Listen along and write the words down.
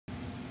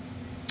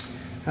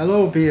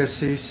Hello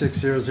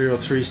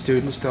BSC6003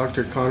 students,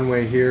 Dr.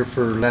 Conway here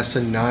for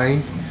lesson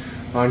 9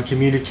 on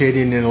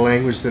communicating in a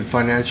language that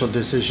financial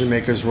decision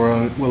makers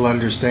will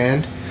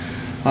understand.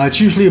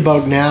 It's usually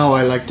about now.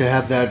 I like to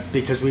have that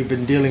because we've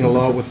been dealing a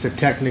lot with the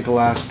technical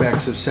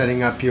aspects of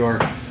setting up your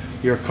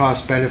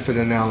cost-benefit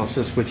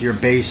analysis with your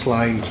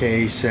baseline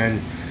case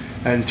and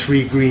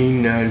 3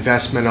 green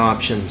investment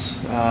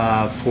options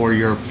for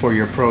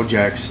your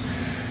projects.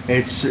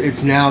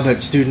 It's now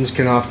that students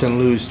can often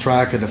lose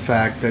track of the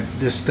fact that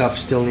this stuff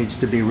still needs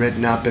to be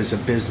written up as a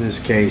business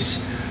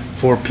case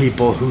for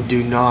people who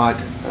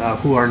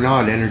are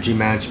not energy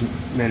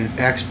management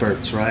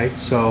experts, right?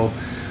 So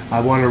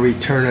I want to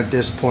return at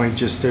this point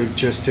just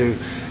to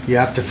you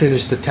have to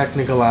finish the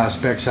technical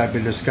aspects I've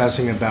been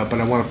discussing about,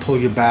 but I want to pull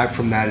you back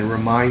from that and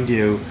remind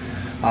you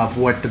of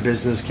what the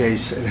business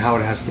case and how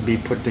it has to be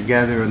put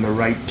together and the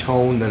right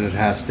tone that it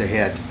has to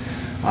hit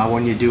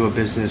when you do a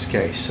business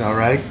case, all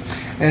right?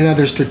 And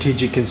other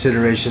strategic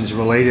considerations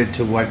related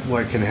to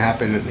what can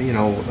happen,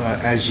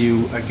 as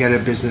you get a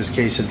business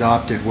case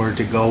adopted, where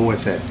to go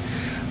with it.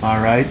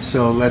 All right,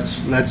 so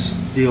let's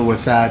deal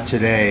with that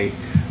today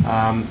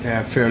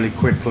fairly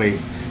quickly,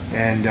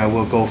 and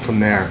we'll go from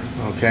there.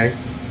 Okay.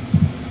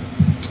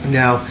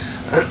 Now,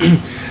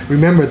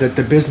 remember that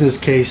the business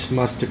case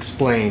must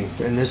explain,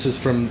 and this is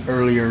from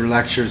earlier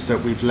lessons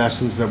that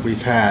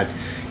we've had.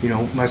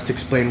 Must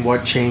explain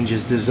what change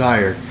is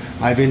desired.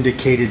 I've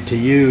indicated to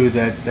you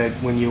that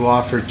when you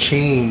offer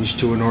change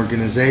to an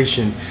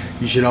organization,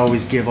 you should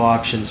always give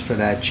options for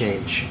that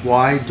change.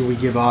 Why do we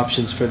give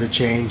options for the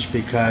change?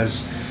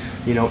 Because,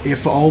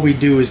 if all we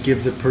do is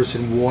give the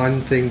person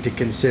one thing to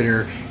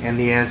consider and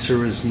the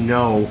answer is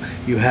no,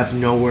 you have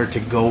nowhere to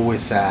go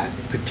with that,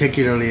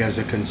 particularly as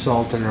a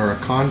consultant or a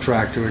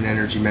contractor in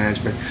energy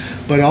management,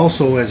 but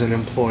also as an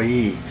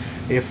employee.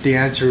 If the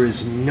answer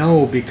is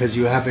no because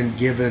you haven't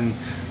given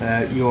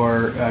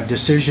your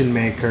decision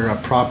maker a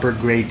proper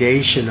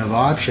gradation of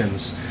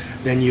options,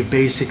 then you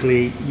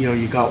basically,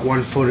 you got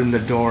one foot in the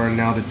door and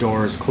now the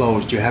door is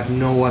closed. You have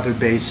no other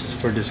basis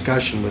for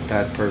discussion with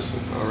that person,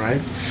 all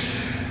right?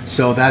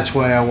 So that's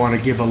why I want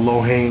to give a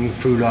low-hanging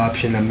fruit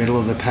option, a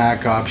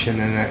middle-of-the-pack option,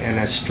 and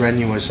a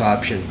strenuous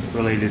option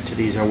related to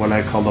these, are what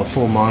I call the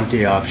full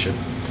Monty option.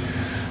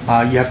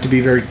 You have to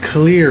be very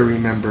clear,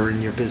 remember,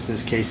 in your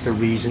business case, the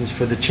reasons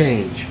for the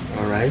change,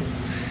 all right?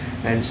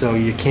 And so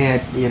you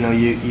can't,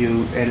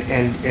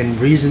 and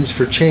reasons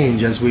for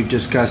change, as we've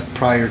discussed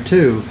prior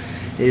to,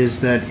 is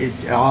that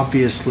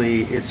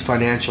it's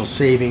financial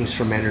savings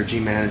from energy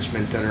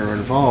management that are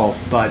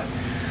involved, but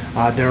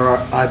there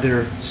are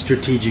other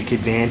strategic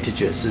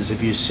advantages, as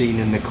have you seen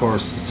in the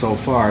course so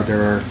far.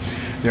 There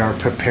are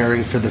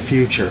preparing for the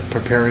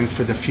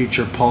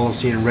future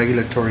policy and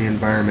regulatory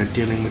environment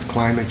dealing with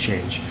climate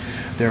change.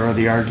 There are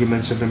the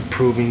arguments of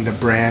improving the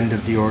brand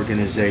of the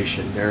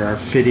organization. There are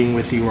fitting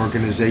with the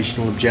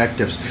organizational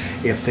objectives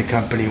if the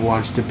company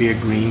wants to be a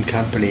green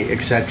company,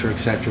 etc.,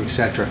 etc.,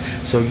 etc.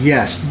 So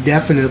yes,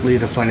 definitely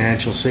the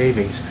financial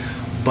savings,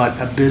 but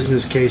a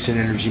business case in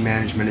energy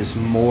management is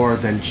more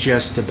than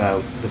just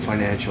about the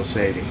financial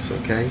savings,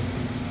 okay?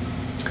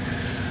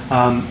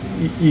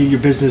 Your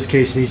business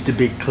case needs to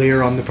be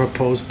clear on the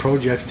proposed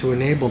projects to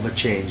enable the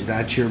change.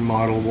 That's your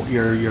model,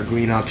 your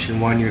green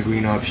option 1, your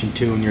green option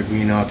 2, and your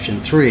green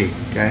option 3,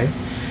 okay?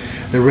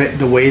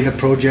 The way the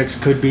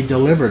projects could be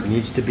delivered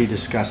needs to be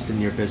discussed in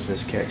your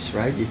business case,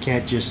 right? You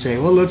can't just say,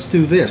 well, let's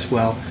do this.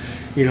 Well,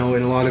 in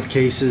a lot of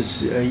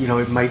cases,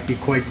 it might be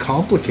quite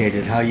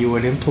complicated how you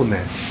would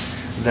implement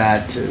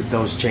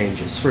those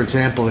changes. For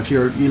example, if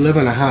you live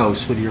in a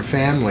house with your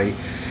family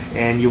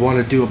and you want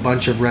to do a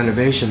bunch of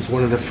renovations,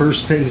 one of the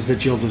first things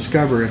that you'll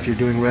discover if you're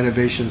doing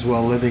renovations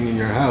while living in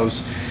your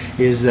house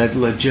is that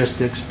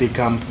logistics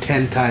become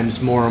 10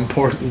 times more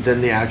important than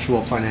the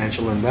actual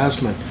financial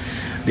investment,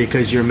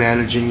 because you're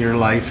managing your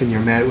life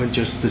and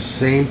just the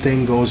same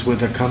thing goes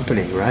with a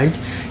company, right?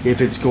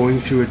 If it's going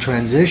through a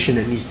transition,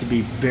 it needs to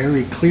be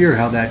very clear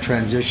how that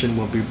transition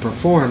will be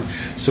performed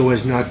so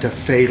as not to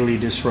fatally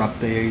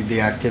disrupt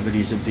the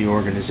activities of the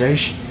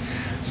organization.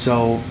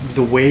 So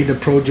the way the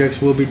projects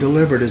will be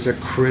delivered is a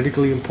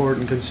critically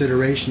important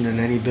consideration in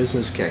any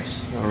business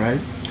case, all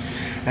right?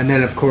 And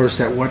then, of course,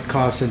 at what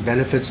costs and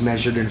benefits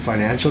measured in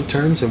financial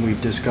terms, and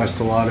we've discussed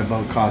a lot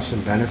about costs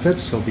and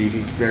benefits, so be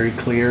very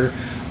clear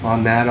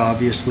on that,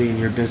 obviously, in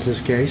your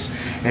business case.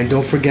 And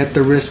don't forget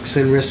the risks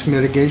and risk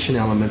mitigation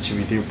elements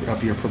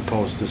of your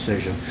proposed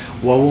decision.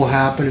 What will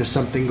happen if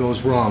something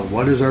goes wrong?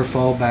 What is our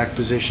fallback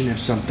position if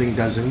something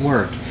doesn't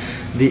work?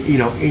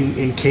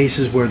 In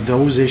cases where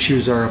those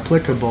issues are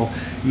applicable,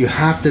 you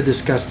have to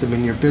discuss them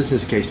in your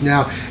business case.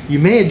 Now, you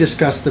may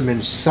discuss them in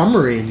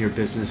summary in your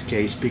business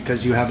case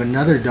because you have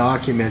another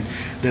document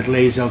that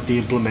lays out the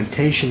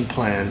implementation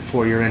plan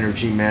for your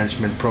energy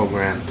management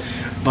program.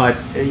 But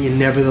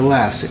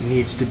nevertheless, it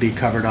needs to be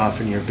covered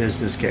off in your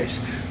business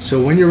case.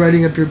 So when you're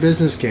writing up your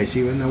business case,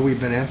 even though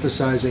we've been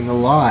emphasizing a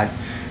lot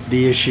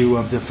the issue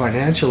of the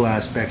financial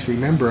aspects,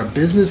 remember, a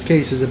business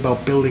case is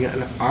about building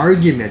an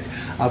argument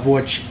of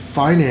which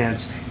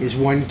finance is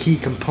one key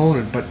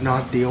component, but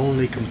not the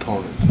only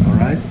component, all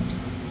right?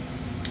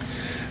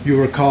 You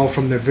recall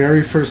from the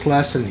very first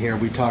lesson here,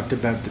 we talked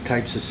about the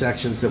types of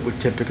sections that would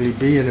typically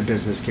be in a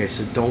business case.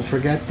 So don't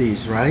forget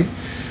these, right?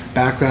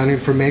 Background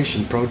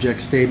information,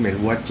 project statement,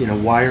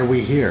 why are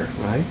we here,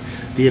 right?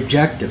 The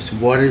objectives,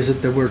 what is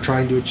it that we're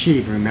trying to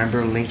achieve?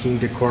 Remember, linking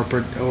to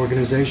corporate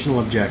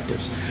organizational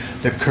objectives.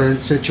 The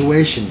current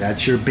situation,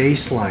 that's your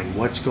baseline,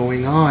 what's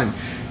going on.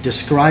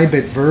 Describe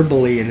it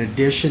verbally in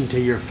addition to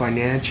your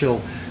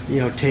financial,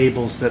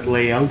 tables that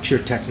lay out your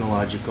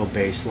technological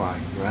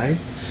baseline, right?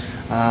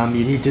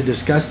 You need to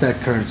discuss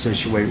that current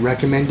situation.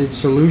 Recommended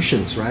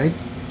solutions, right?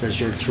 Because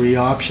your 3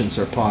 options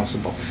are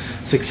possible.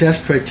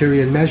 Success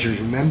criteria and measures.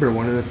 Remember,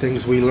 one of the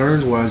things we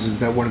learned is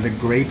that one of the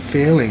great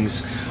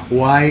failings,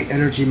 why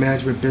energy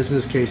management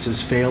business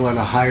cases fail at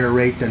a higher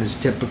rate than is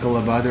typical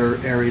of other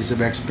areas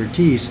of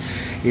expertise,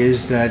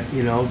 is that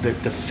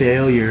the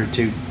failure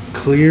to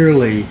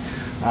clearly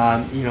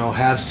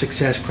have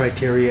success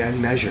criteria and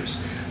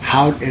measures.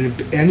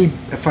 And any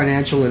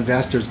financial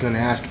investor is going to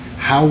ask,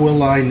 how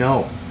will I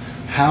know?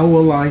 How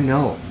will I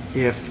know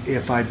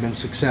if I've been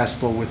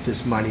successful with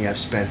this money I've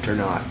spent or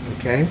not?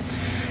 Okay?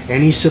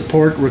 Any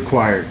support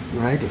required,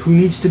 right? Who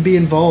needs to be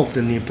involved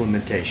in the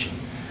implementation?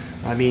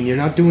 I mean, you're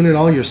not doing it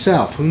all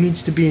yourself. Who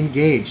needs to be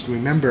engaged?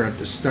 Remember, at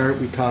the start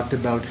we talked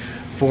about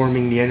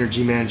forming the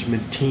energy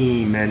management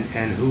team and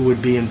who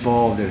would be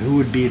involved and who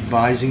would be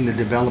advising the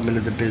development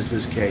of the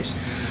business case.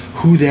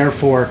 Who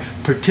therefore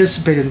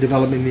participated in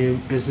developing the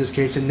business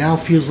case and now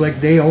feels like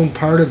they own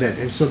part of it,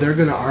 and so they're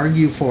going to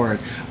argue for it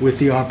with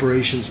the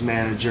operations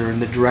manager and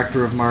the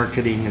director of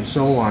marketing and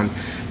so on,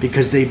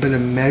 because they've been a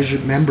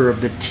member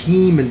of the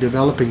team in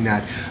developing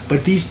that.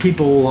 But these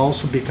people will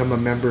also become a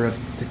member of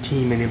the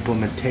team in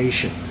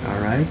implementation, all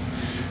right?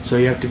 So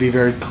you have to be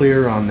very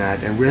clear on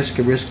that. And risk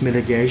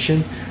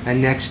mitigation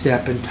and next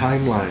step and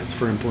timelines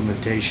for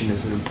implementation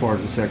is an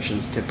important section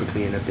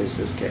typically in a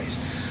business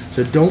case.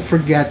 So don't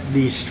forget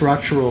these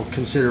structural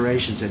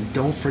considerations, and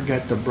don't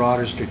forget the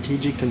broader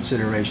strategic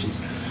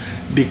considerations,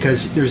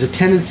 because there's a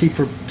tendency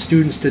for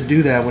students to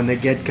do that when they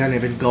get kind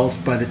of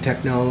engulfed by the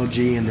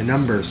technology and the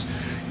numbers.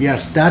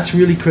 Yes, that's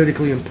really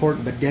critically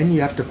important, but then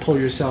you have to pull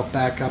yourself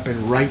back up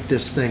and write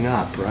this thing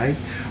up, right?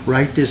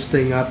 Write this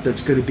thing up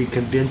that's going to be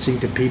convincing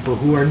to people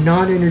who are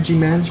not energy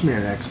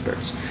management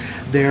experts.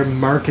 They're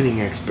marketing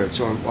experts,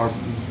 or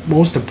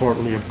most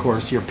importantly, of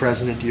course, your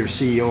president, your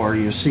CEO, or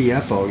your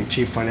CFO, your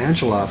chief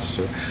financial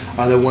officer,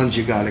 are the ones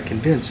you got to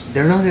convince.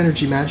 They're not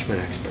energy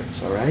management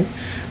experts, all right?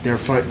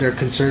 They're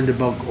concerned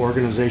about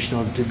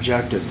organizational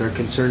objectives. They're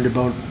concerned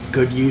about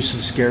good use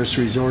of scarce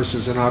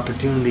resources and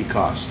opportunity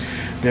costs.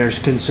 They're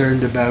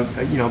concerned about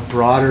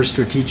broader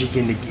strategic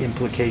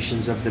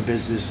implications of the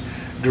business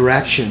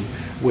direction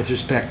with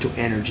respect to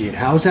energy, and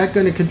how is that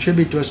going to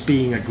contribute to us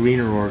being a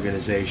greener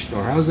organization,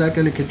 or how is that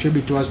going to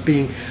contribute to us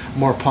being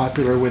more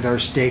popular with our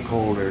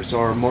stakeholders,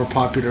 or more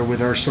popular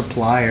with our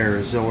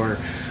suppliers, or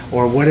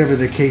whatever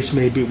the case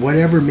may be,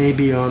 whatever may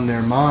be on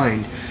their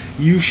mind.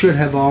 You should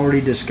have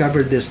already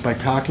discovered this by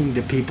talking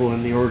to people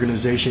in the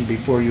organization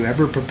before you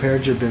ever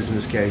prepared your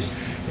business case,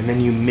 and then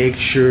you make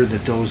sure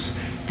that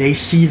they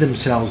see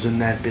themselves in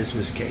that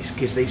business case,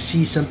 because they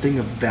see something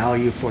of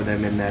value for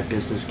them in that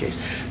business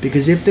case.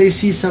 Because if they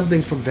see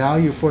something from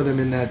value for them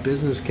in that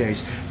business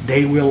case,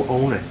 they will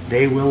own it,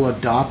 they will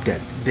adopt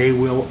it, they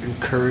will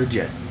encourage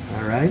it,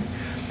 all right?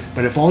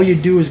 But if all you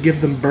do is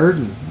give them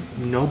burden,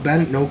 no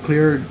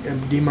clear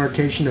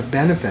demarcation of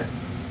benefit,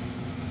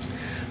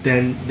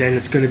 then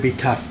it's going to be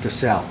tough to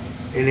sell.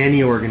 In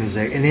any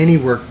organization, in any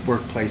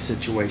workplace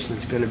situation,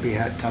 it's going to be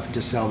tough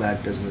to sell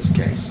that business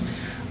case.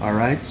 All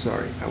right,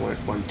 sorry, I went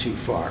one too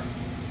far.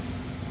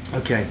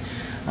 Okay,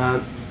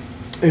 and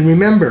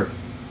remember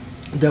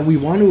that we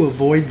want to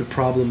avoid the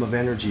problem of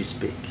energy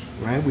speak,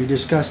 right? We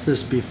discussed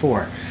this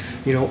before.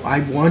 I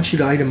want you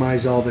to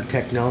itemize all the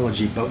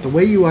technology, but the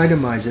way you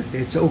itemize it,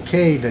 it's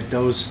okay that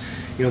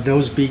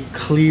those be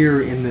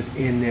clear in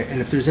there,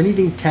 and if there's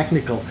anything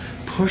technical,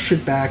 push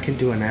it back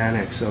into an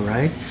annex, all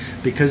right?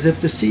 Because if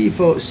the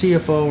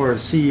CFO or the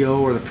CEO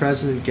or the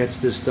president gets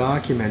this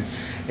document,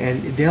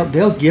 and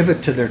they'll give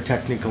it to their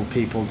technical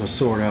people to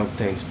sort out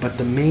things, but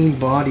the main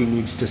body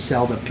needs to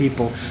sell the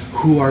people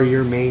who are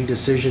your main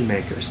decision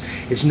makers.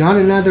 It's not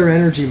another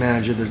energy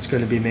manager that's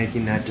going to be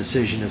making that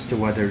decision as to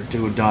whether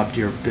to adopt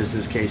your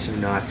business case or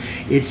not.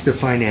 It's the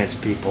finance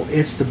people,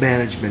 it's the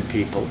management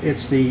people,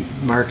 it's the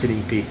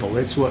marketing people,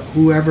 it's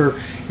whoever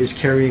is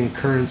carrying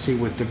currency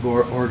with the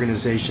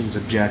organization's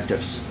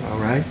objectives, all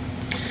right?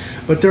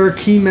 But there are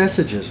key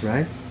messages,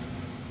 right?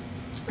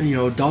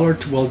 Dollar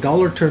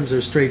terms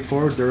are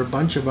straightforward. There are a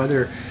bunch of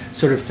other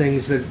sort of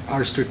things that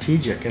are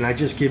strategic, and I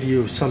just give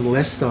you some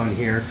list on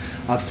here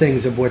of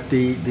things of what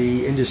the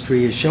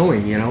industry is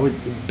showing.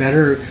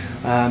 Better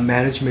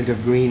management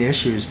of green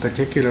issues,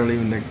 particularly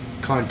in the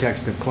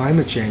context of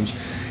climate change,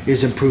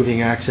 is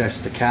improving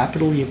access to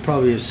capital. You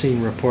probably have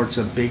seen reports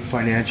of big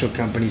financial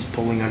companies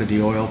pulling out of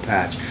the oil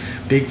patch.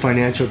 Big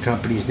financial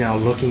companies now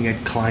looking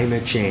at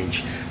climate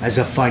change as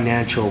a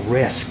financial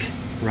risk.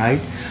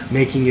 right?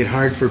 Making it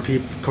hard for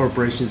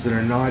corporations that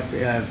are not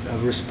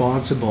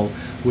responsible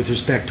with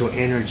respect to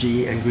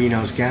energy and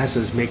greenhouse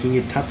gases, making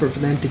it tougher for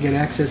them to get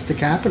access to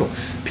capital.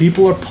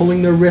 People are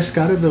pulling their risk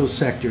out of those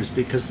sectors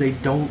because they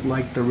don't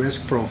like the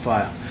risk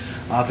profile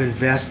of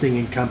investing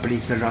in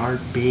companies that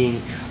aren't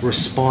being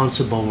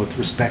responsible with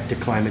respect to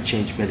climate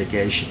change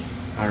mitigation,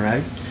 all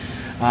right?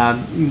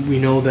 We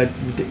know that,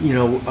 you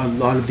know, a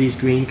lot of these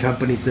green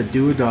companies that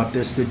do adopt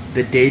this,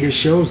 the data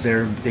shows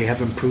they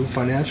have improved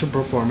financial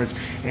performance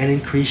and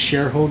increased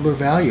shareholder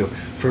value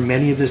for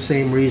many of the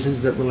same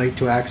reasons that relate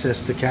to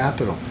access to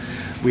capital.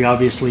 We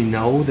obviously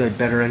know that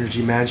better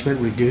energy management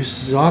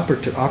reduces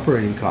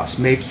operating costs,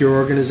 make your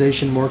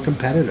organization more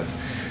competitive.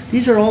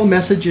 These are all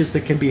messages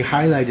that can be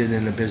highlighted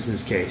in a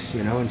business case,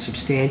 you know, and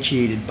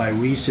substantiated by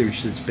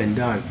research that's been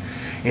done.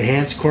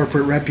 Enhance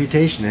corporate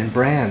reputation and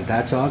brand.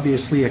 That's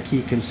obviously a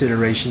key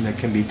consideration that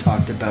can be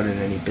talked about in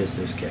any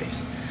business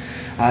case.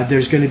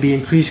 There's going to be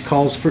increased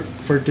calls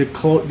for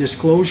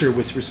disclosure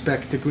with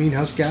respect to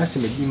greenhouse gas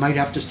emissions. You might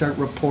have to start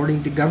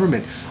reporting to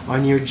government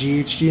on your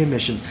GHG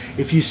emissions.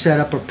 If you set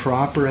up a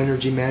proper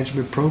energy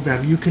management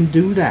program, you can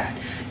do that.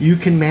 You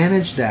can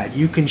manage that.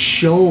 You can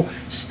show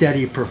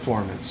steady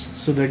performance.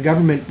 So the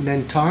government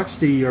then talks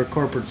to your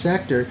corporate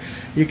sector.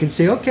 You can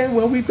say, okay,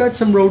 well, we've got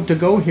some road to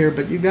go here,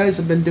 but you guys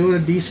have been doing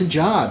a decent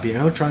job, you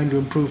know, trying to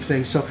improve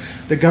things. So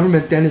the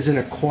government then is in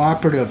a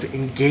cooperative,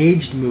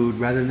 engaged mood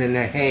rather than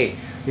a, hey,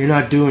 you're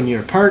not doing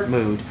your part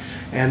mood.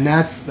 And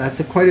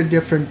that's quite a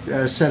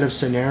different set of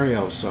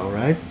scenarios, all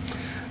right?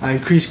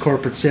 Increase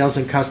corporate sales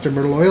and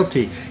customer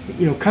loyalty.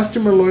 You know,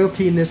 customer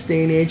loyalty in this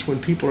day and age,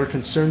 when people are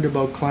concerned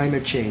about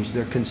climate change,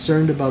 they're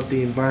concerned about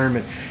the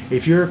environment.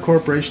 If you're a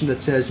corporation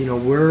that says, you know,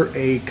 we're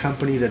a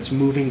company that's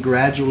moving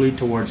gradually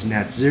towards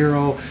net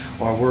zero,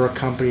 or we're a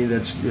company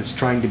that's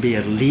trying to be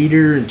a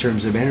leader in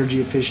terms of energy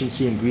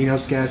efficiency and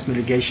greenhouse gas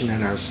mitigation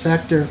in our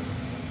sector,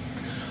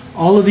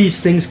 all of these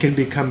things can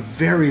become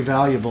very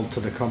valuable to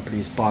the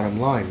company's bottom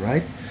line,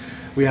 right?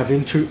 We have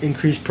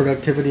increased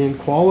productivity and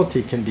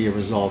quality can be a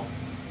result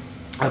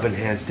of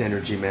enhanced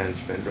energy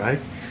management, right?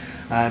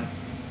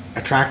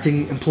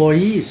 Attracting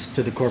employees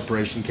to the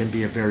corporation can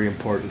be a very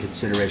important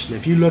consideration.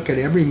 If you look at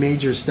every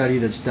major study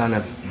that's done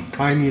of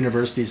prime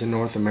universities in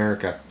North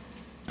America,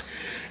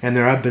 and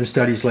there have been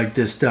studies like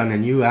this done,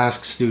 and you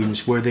ask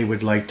students where they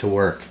would like to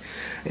work,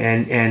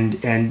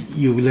 and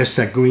you list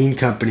a green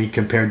company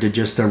compared to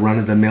just a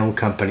run-of-the-mill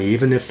company.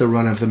 Even if the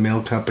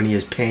run-of-the-mill company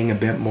is paying a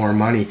bit more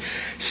money,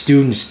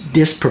 students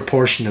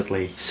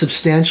disproportionately,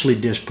 substantially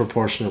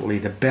disproportionately,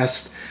 the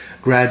best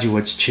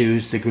graduates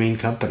choose the green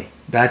company.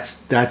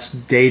 That's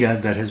data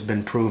that has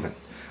been proven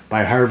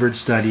by Harvard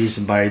studies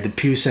and by the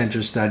Pew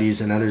Center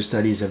studies, and other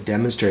studies have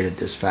demonstrated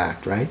this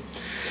fact, right?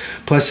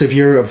 Plus, if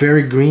you're a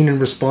very green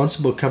and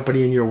responsible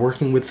company and you're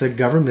working with the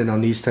government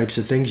on these types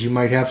of things, you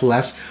might have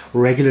less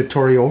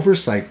regulatory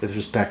oversight with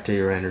respect to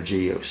your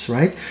energy use,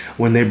 right?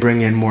 When they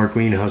bring in more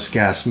greenhouse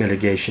gas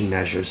mitigation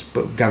measures,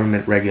 but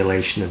government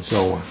regulation and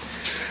so on.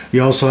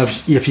 You also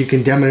have, if you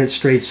can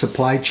demonstrate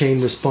supply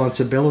chain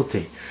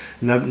responsibility,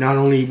 not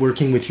only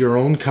working with your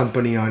own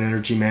company on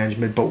energy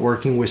management, but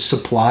working with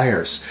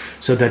suppliers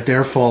so that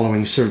they're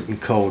following certain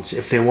codes.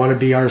 If they want to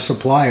be our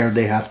supplier,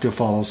 they have to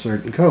follow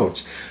certain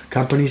codes.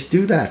 Companies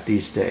do that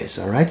these days,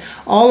 all right?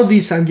 All of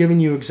these, I'm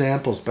giving you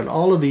examples, but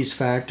all of these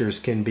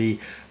factors can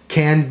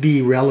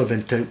be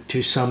relevant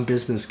to some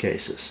business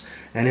cases.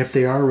 And if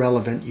they are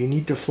relevant, you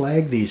need to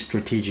flag these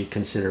strategic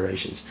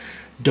considerations.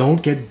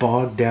 Don't get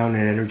bogged down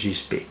in energy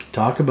speak.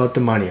 Talk about the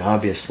money,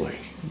 obviously.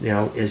 You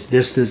know, does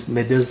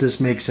this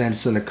make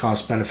sense in a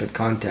cost-benefit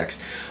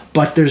context?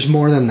 But there's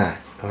more than that,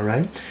 all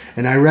right?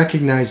 And I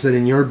recognize that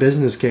in your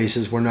business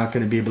cases, we're not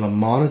going to be able to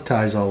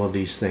monetize all of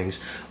these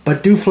things,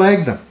 but do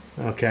flag them,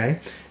 okay?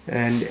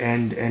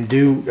 And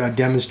do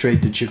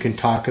demonstrate that you can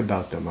talk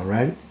about them, all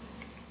right?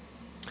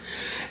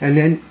 And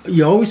then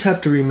you always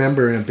have to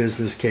remember in a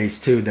business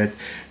case too that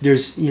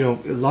there's, you know,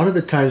 a lot of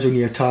the times when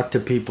you talk to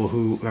people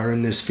who are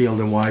in this field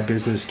and why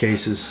business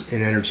cases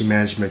in energy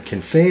management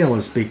can fail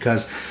is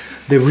because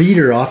the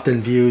reader often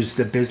views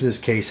the business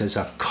case as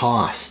a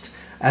cost,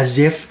 as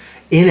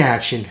if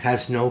inaction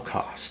has no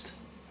cost,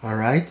 all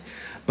right?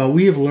 But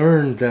we have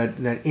learned that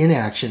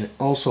inaction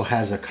also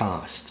has a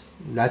cost.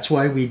 That's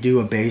why we do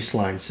a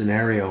baseline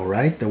scenario,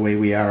 right? The way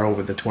we are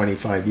over the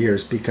 25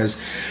 years,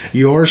 because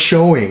you're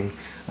showing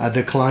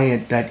the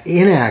client that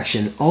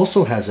inaction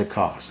also has a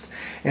cost.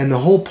 And the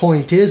whole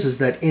point is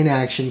that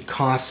inaction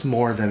costs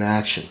more than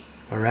action,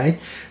 all right?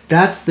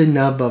 That's the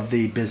nub of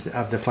the business,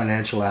 of the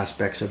financial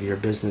aspects of your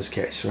business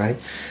case, right?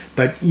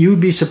 But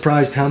you'd be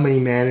surprised how many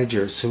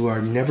managers who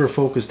are never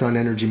focused on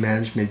energy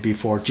management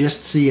before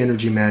just see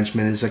energy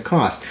management as a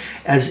cost,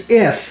 as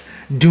if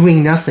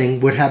doing nothing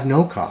would have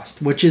no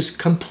cost, which is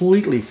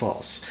completely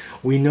false.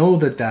 We know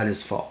that that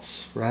is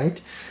false,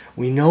 right?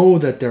 We know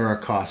that there are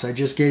costs. I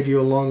just gave you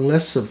a long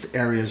list of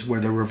areas where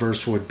the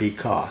reverse would be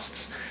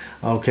costs.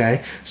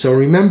 Okay, so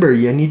remember,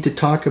 you need to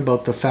talk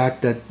about the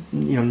fact that,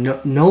 you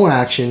know, no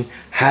action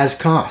has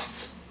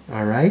costs.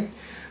 All right,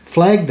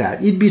 flag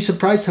that. You'd be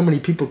surprised how many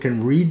people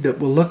can read that,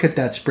 will look at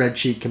that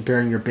spreadsheet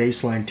comparing your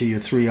baseline to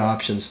your 3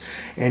 options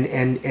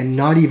and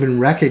not even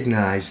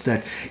recognize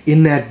that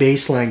in that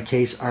baseline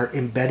case are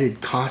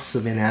embedded costs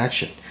of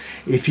inaction.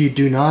 If you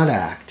do not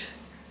act,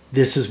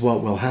 this is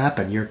what will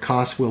happen. Your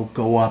costs will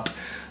go up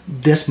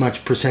this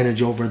much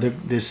percentage over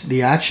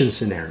the action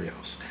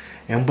scenarios.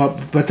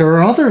 But there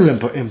are other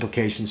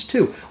implications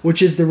too,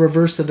 which is the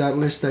reverse of that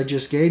list I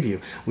just gave you.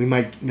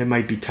 It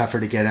might be tougher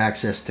to get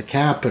access to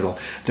capital.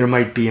 There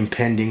might be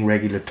impending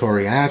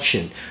regulatory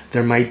action.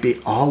 There might be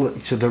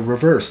so the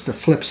reverse, the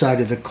flip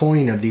side of the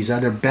coin of these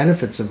other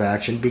benefits of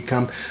action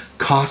become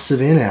costs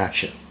of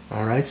inaction.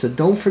 All right, so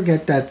don't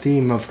forget that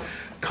theme of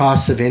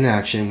costs of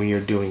inaction when you're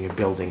doing a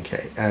building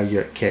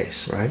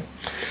case, right?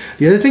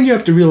 The other thing you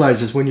have to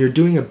realize is when you're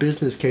doing a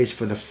business case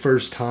for the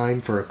first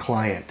time for a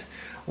client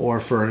or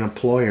for an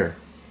employer,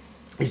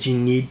 is you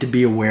need to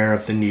be aware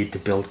of the need to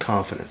build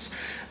confidence.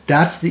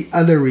 That's the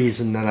other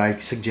reason that I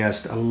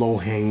suggest a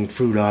low-hanging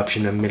fruit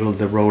option, a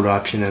middle-of-the-road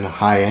option, and a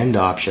high-end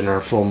option or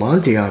a full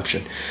Monty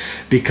option.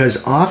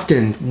 Because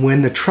often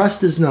when the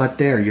trust is not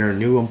there, you're a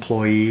new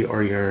employee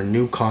or you're a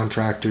new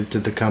contractor to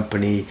the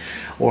company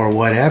or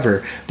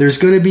whatever, there's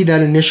going to be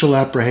that initial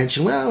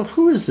apprehension. Well,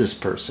 who is this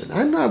person?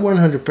 I'm not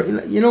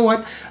 100%. You know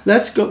what?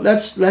 Let's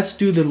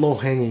do the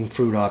low-hanging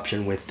fruit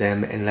option with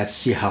them and let's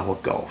see how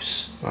it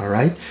goes. All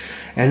right?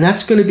 And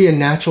that's going to be a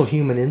natural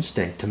human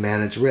instinct to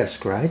manage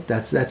risk, right?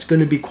 That's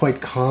going to be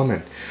quite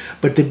common.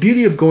 But the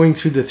beauty of going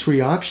through the 3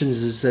 options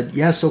is that,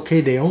 yes,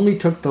 okay, they only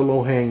took the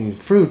low-hanging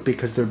fruit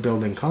because they're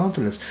building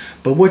confidence.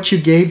 But what you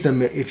gave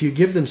them, if you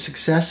give them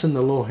success in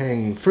the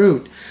low-hanging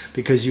fruit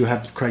because you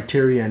have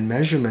criteria and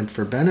measurement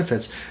for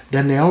benefits,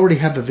 then they already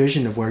have a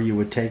vision of where you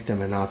would take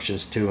them in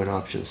options 2 and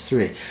options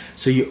 3.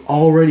 So you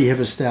already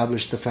have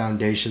established the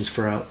foundations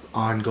for an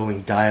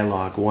ongoing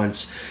dialogue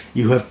once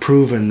you have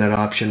proven that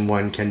option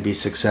 1 can be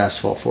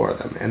successful for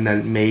them and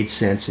that made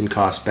sense in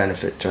cost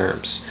benefit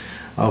terms.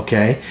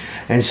 Okay,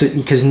 and so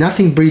because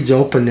nothing breeds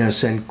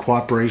openness and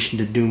cooperation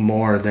to do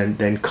more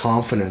than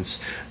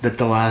confidence that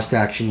the last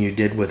action you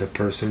did with a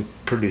person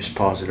produced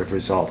positive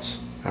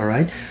results. All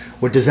right,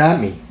 what does that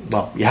mean?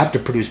 Well, you have to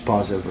produce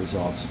positive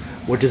results.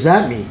 What does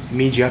that mean? It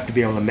means you have to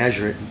be able to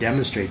measure it and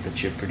demonstrate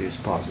that you've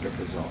produced positive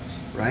results,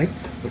 right?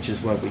 Which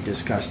is what we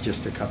discussed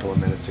just a couple of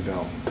minutes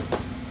ago.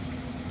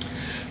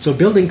 So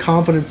building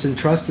confidence and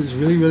trust is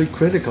really, really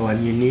critical,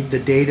 and you need the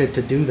data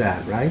to do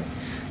that, right?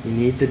 You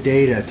need the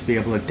data to be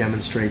able to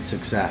demonstrate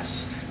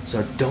success.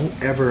 So don't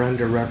ever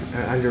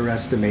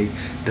underestimate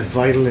the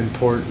vital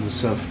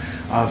importance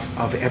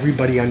of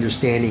everybody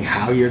understanding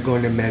how you're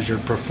going to measure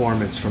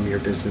performance from your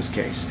business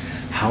case.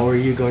 How are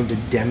you going to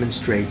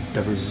demonstrate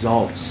the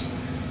results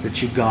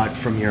that you got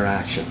from your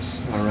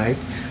actions, all right?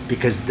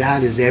 Because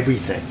that is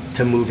everything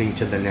to moving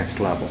to the next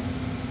level.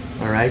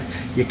 All right,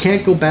 you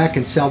can't go back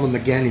and sell them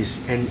again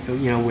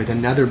with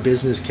another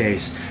business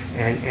case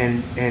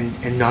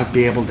and not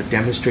be able to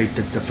demonstrate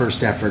that the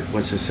first effort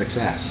was a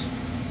success.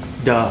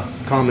 Duh,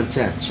 common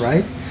sense,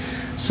 right?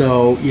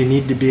 So you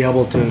need to be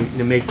able to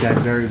make that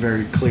very,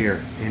 very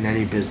clear in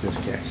any business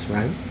case,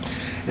 right?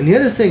 And the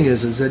other thing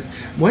is that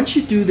once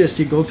you do this,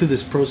 you go through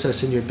this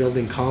process and you're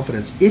building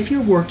confidence. If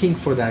you're working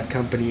for that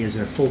company as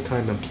a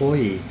full-time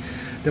employee,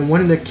 then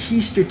one of the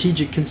key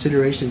strategic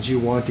considerations you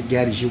want to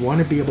get is you want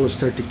to be able to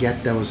start to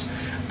get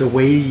the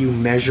way you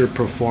measure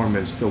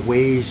performance, the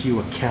ways you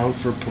account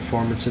for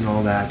performance and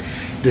all that,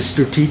 the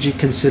strategic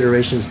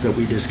considerations that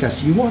we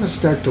discussed. You want to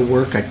start to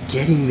work at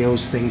getting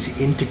those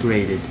things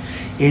integrated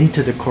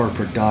into the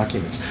corporate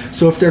documents.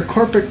 So if their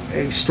corporate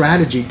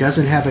strategy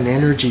doesn't have an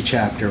energy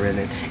chapter in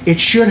it, it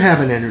should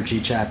have an energy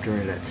chapter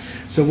in it.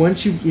 So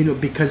once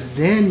because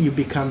then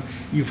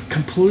you've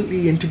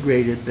completely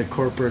integrated the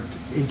corporate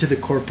into the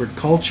corporate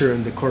culture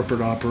and the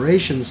corporate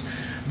operations,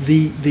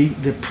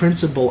 the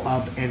principle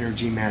of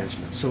energy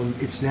management. So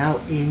it's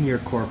now in your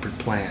corporate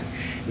plan.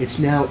 It's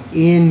now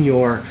in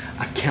your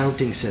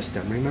accounting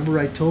system. Remember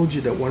I told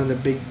you that one of the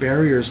big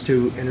barriers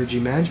to energy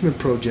management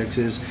projects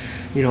is,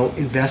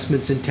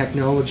 investments in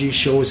technology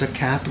shows a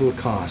capital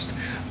cost,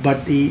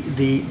 but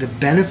the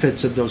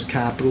benefits of those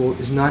capital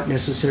is not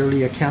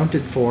necessarily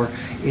accounted for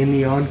in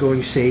the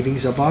ongoing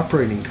savings of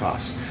operating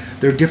costs.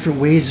 There are different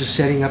ways of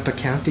setting up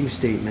accounting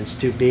statements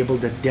to be able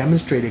to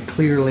demonstrate a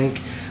clear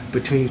link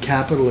between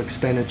capital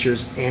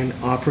expenditures and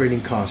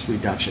operating cost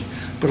reduction.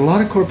 But a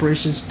lot of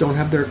corporations don't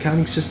have their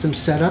accounting system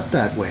set up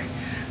that way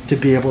to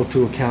be able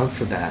to account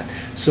for that.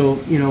 So,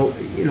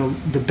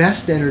 the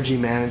best energy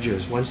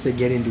managers, once they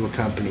get into a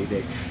company,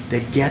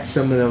 they get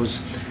some of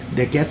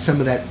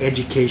that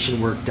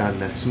education work done.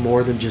 That's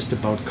more than just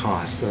about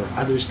cost. There are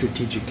other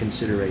strategic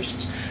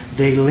considerations.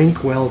 They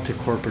link well to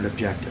corporate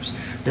objectives.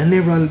 Then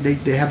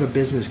they have a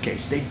business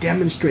case. They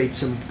demonstrate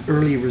some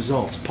early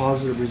results,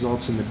 positive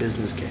results in the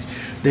business case.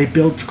 They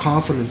build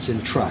confidence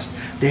and trust.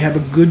 They have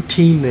a good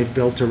team they've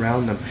built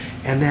around them.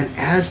 And then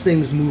as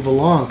things move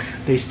along,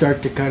 they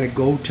start to kind of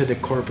go to the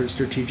corporate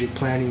strategic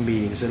planning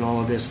meetings and all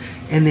of this,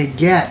 and they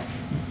get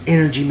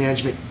energy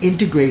management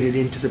integrated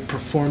into the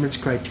performance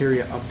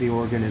criteria of the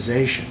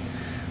organization.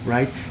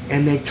 right?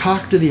 And they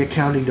talk to the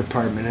accounting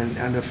department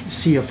and the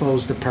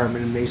CFO's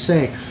department, and they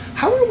say,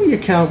 how are we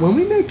when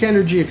we make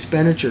energy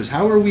expenditures,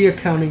 how are we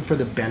accounting for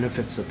the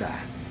benefits of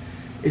that?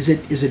 Is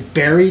it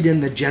buried in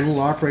the general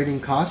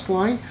operating cost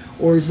line,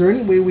 or is there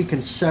any way we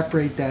can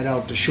separate that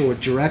out to show a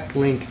direct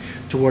link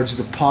towards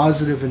the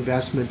positive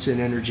investments in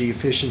energy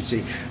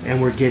efficiency,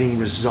 and we're getting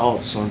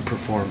results on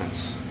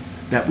performance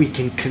that we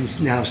can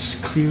now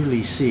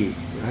clearly see,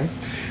 right?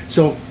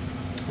 So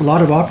a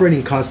lot of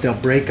operating costs, they'll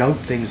break out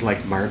things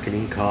like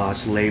marketing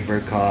costs,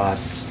 labor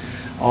costs,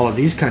 all of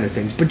these kind of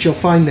things, but you'll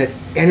find that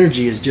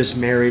energy is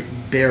just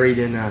buried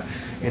in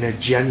a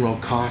general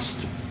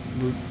cost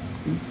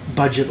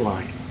budget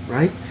line,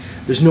 right?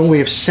 There's no way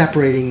of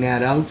separating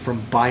that out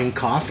from buying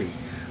coffee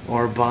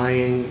or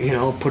buying,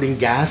 putting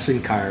gas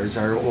in cars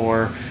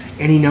or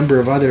any number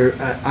of other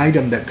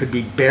item that could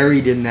be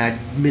buried in that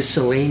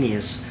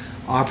miscellaneous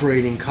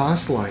operating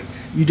cost line.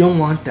 You don't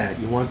want that.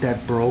 You want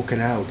that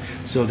broken out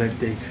so that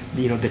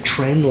the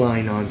trend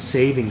line on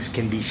savings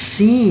can be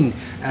seen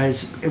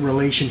as a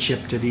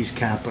relationship to these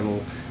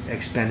capital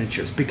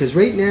expenditures. Because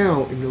right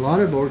now, in a lot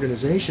of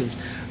organizations,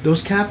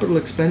 those capital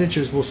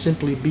expenditures will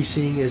simply be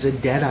seen as a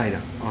debt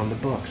item on the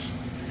books.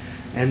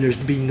 And there's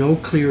be no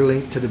clear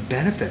link to the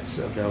benefits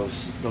of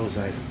those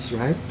items,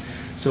 right?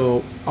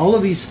 So all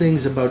of these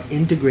things about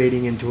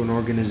integrating into an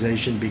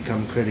organization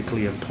become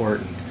critically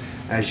important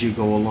as you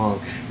go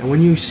along. And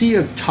when you see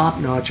a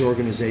top-notch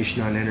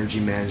organization on energy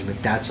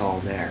management, that's all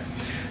there.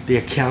 The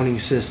accounting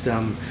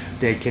system,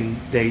 they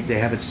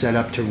have it set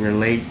up to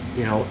relate,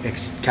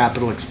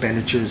 capital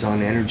expenditures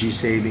on energy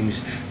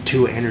savings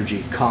to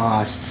energy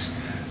costs.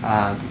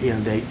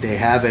 They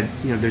have it.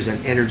 There's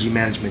an energy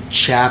management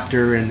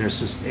chapter in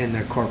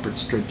their corporate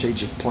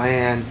strategic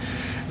plan.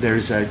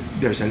 There's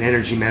an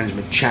energy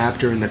management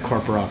chapter in the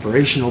corporate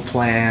operational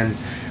plan.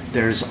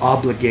 There's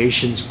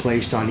obligations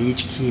placed on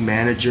each key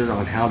manager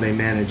on how they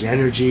manage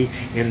energy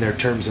in their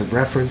terms of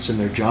reference and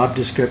their job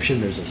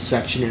description. There's a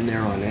section in there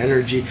on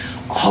energy.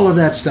 All of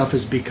that stuff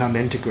has become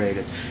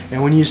integrated.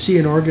 And when you see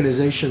an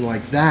organization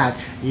like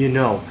that,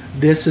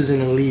 this is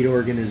an elite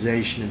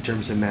organization in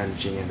terms of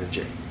managing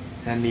energy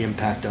and the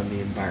impact on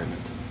the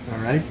environment. All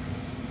right?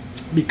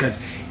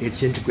 Because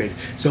it's integrated.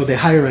 So they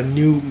hire a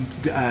new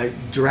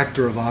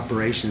director of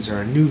operations or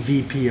a new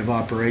VP of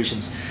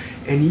operations,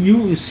 and you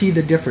will see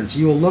the difference.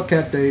 You will look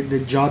at the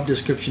job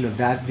description of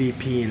that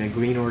VP in a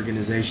green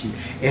organization,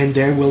 and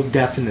there will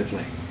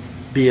definitely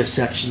be a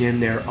section in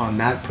there on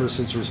that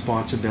person's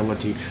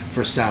responsibility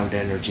for sound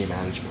energy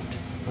management.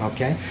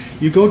 Okay?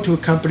 You go to a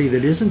company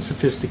that isn't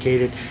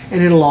sophisticated,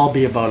 and it'll all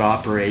be about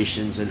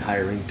operations and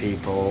hiring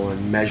people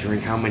and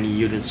measuring how many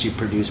units you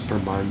produce per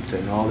month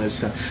and all this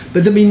stuff.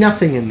 But there'll be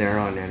nothing in there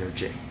on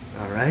energy.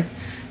 All right?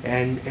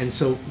 And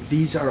so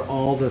these are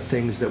all the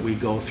things that we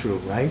go through,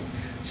 right?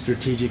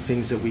 Strategic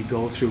things that we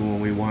go through when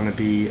we want to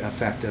be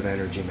effective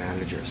energy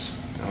managers.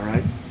 All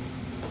right?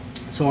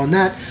 So on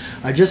that,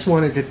 I just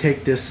wanted to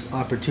take this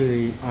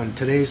opportunity on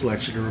today's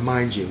lecture to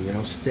remind you,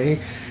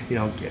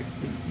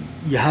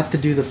 you have to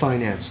do the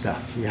finance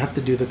stuff. You have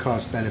to do the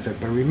cost benefit.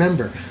 But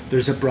remember,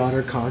 there's a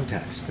broader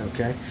context,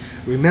 okay?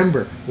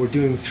 Remember, we're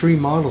doing 3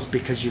 models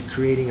because you're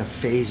creating a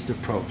phased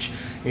approach.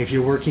 If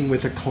you're working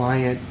with a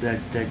client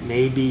that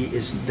maybe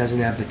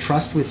doesn't have the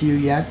trust with you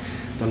yet,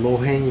 the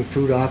low-hanging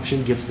fruit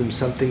option gives them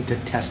something to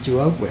test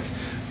you out with.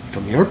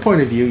 From your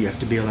point of view, you have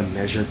to be able to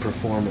measure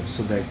performance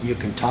so that you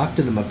can talk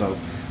to them about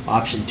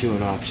option 2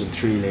 and option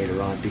 3 later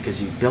on,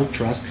 because you've built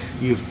trust,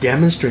 you've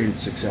demonstrated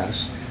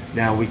success.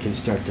 Now we can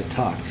start to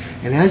talk.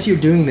 And as you're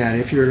doing that,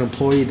 if you're an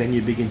employee, then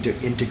you begin to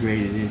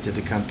integrate it into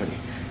the company.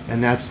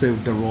 And that's the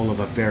role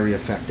of a very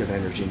effective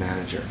energy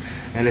manager.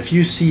 And if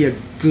you see a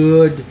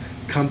good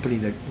company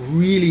that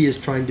really is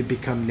trying to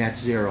become net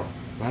zero,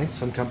 right?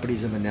 Some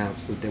companies have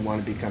announced that they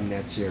want to become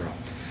net zero.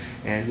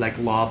 And like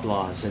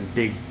Loblaws and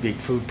big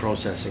food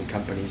processing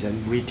companies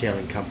and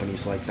retailing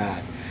companies like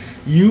that.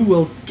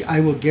 I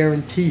will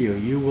guarantee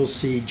you will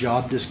see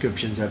job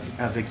descriptions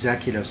of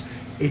executives.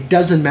 It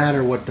doesn't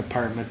matter what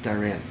department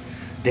they're in.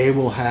 They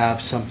will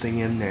have something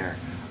in there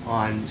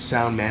on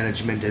sound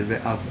management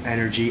of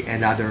energy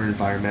and other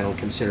environmental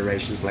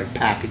considerations like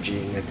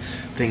packaging and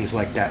things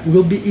like that.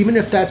 Even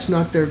if that's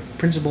not their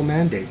principal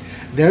mandate.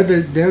 They're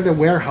the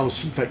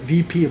warehouse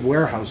VP of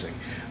warehousing,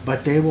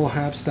 but they will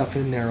have stuff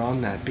in there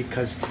on that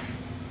because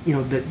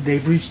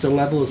they've reached a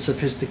level of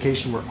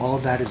sophistication where all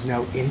of that is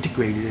now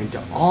integrated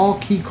into all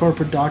key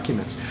corporate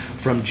documents,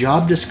 from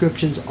job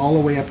descriptions all the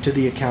way up to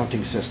the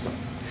accounting system,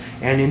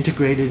 and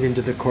integrated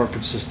into the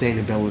corporate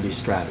sustainability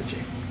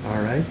strategy.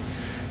 All right?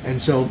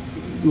 And so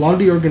a lot of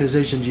the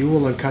organizations you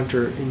will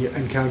encounter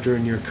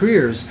in your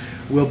careers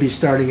will be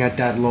starting at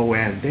that low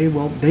end.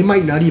 They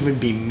might not even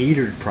be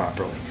metered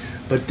properly.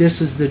 But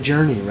this is the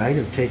journey, right,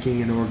 of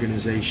taking an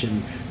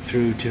organization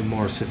through to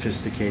more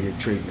sophisticated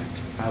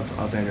treatment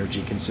of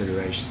energy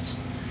considerations.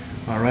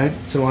 All right?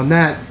 So on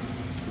that,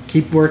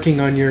 keep working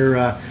on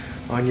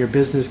your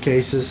business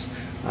cases.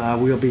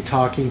 We'll be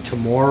talking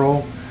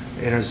tomorrow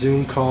in a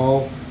Zoom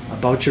call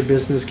about your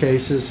business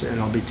cases,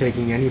 and I'll be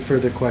taking any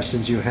further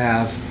questions you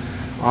have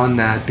on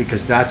that,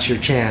 because that's your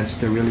chance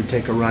to really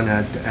take a run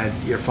at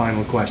your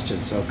final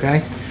questions,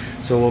 okay?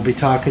 So we'll be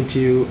talking to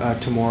you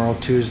tomorrow,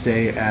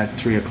 Tuesday at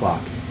 3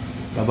 o'clock.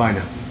 Bye-bye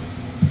now.